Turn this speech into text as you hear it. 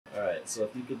So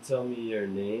if you could tell me your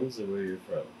names and where you're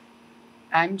from.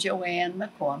 I'm JoAn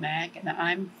McCormack, and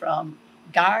I'm from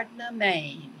Gardner,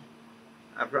 Maine.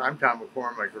 I'm Tom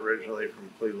McCormack, originally from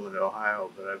Cleveland,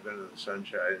 Ohio, but I've been in the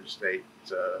Sunshine State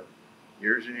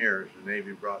years and years. The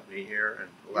Navy brought me here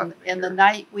and left me And here. the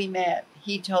night we met,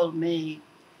 he told me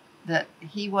that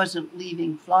he wasn't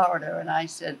leaving Florida, and I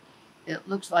said, "It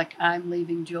looks like I'm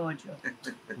leaving Georgia."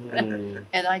 And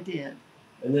I did.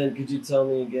 And then could you tell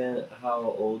me again how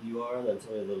old you are, and then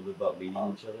tell me a little bit about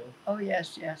meeting each other? Oh,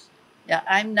 yes. Yeah,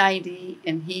 I'm 90,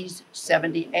 and he's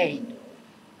 78.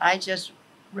 I just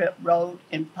wrote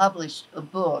and published a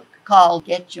book called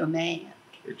Get Your Man.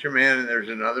 Get Your Man, and there's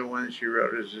another one she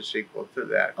wrote as a sequel to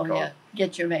that called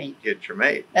Get Your Mate. Get Your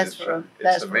Mate. That's the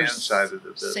for man side of the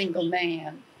business. Single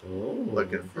man.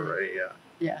 Looking for a mate.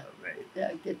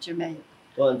 Yeah, Get Your Mate.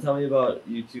 Well, and tell me about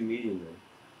you two meeting then.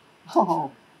 Oh,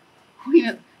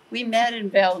 we met in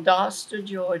Valdosta,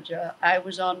 Georgia. I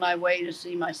was on my way to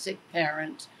see my sick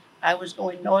parents. I was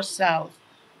going north-south.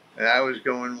 And I was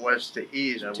going west to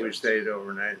east, and we stayed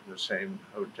overnight in the same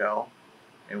hotel,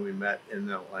 and we met in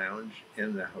the lounge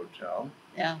in the hotel.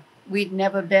 Yeah, we'd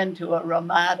never been to a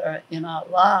Ramada in our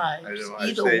lives.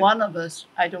 Either one of us,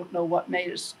 I don't know what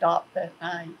made us stop that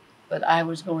night, but I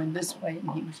was going this way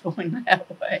and he was going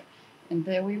that way, and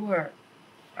there we were.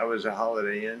 I was a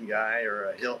Holiday Inn guy or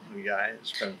a Hilton guy and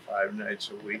spent 5 nights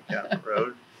a week down the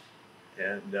road,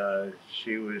 and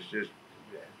she was just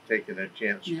taking a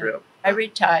chance trip. I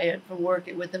retired from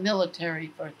working with the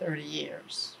military for 30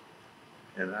 years.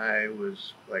 And I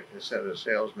was, like I said, a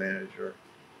sales manager.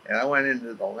 And I went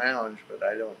into the lounge, but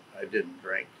I didn't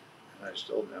drink. And I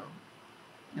still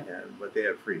don't. No. But they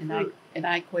had free food.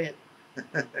 I quit.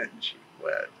 And she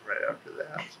quit right after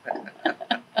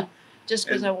that. Just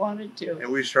because I wanted to.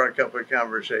 And we struck up a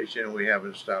conversation, and we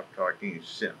haven't stopped talking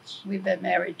since. We've been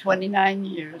married 29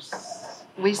 years.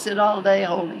 We sit all day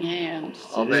holding hands.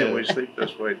 All day, and we sleep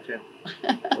this way, too.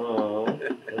 Oh,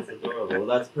 that's adorable. Well,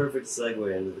 that's perfect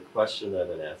segue into the question that I've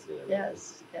been asking everyone.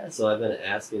 Yes. So I've been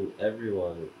asking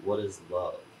everyone, what is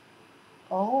love?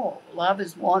 Oh, love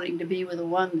is wanting to be with the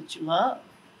one that you love.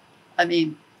 I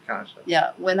mean, constantly.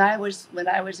 Yeah, when I was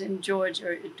in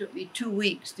Georgia, it took me 2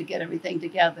 weeks to get everything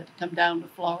together to come down to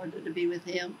Florida to be with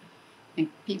him. And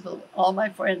all my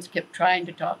friends kept trying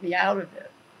to talk me out of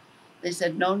it. They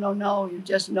said, no, you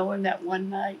just know him that one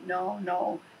night.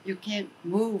 No, you can't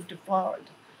move to Florida.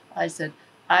 I said,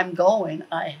 I'm going.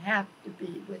 I have to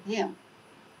be with him.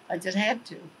 I just had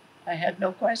to. I had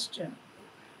no question.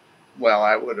 Well,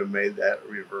 I would have made that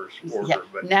reverse order. Yeah.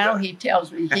 But now he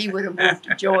tells me he would have moved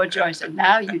to Georgia. I said,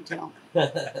 now you tell me.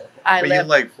 But you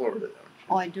like Florida, don't you?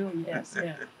 Oh, I do, yes.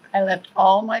 Yeah. I left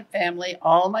all my family,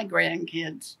 all my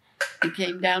grandkids, and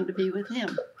came down to be with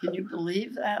him. Can you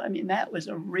believe that? I mean, that was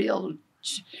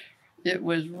it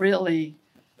was really...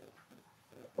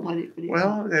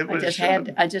 I just had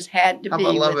to be with him. How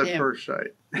about love at first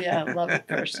sight? Yeah, love at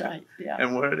first sight. Yeah.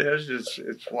 And what it is,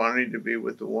 it's wanting to be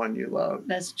with the one you love.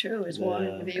 That's true. It's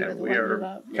wanting to be with the one you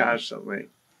love. We are constantly.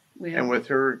 And with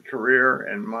her career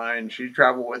and mine, she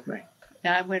traveled with me.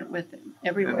 Yeah, I went with him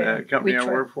everywhere. And the company I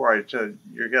work for, I said,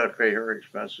 you got to pay her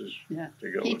expenses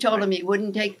to go. He told him he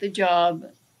wouldn't take the job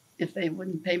if they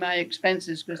wouldn't pay my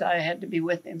expenses because I had to be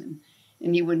with him,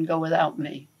 and he wouldn't go without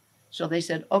me. So they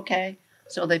said, okay.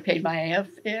 So they paid my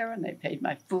airfare and they paid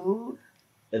my food.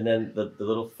 And then the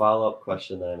little follow-up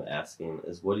question that I'm asking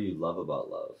is, what do you love about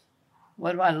love?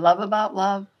 What do I love about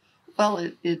love? Well,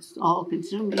 it's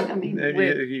all-consuming. I mean,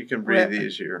 you can breathe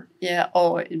easier. Yeah.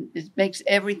 Oh, it makes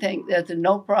everything. There's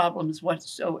no problems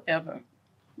whatsoever.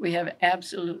 We have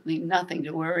absolutely nothing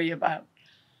to worry about.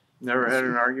 Never had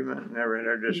an argument. Never had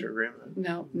a disagreement.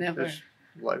 No, never.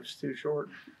 Life's too short.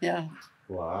 Yeah.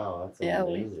 Wow, that's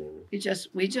amazing.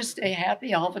 We just stay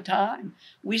happy all the time.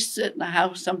 We sit in the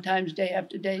house sometimes day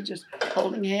after day just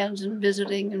holding hands and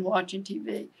visiting and watching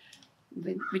TV.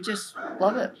 We just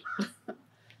love it.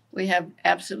 We have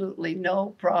absolutely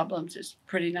no problems. It's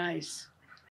pretty nice.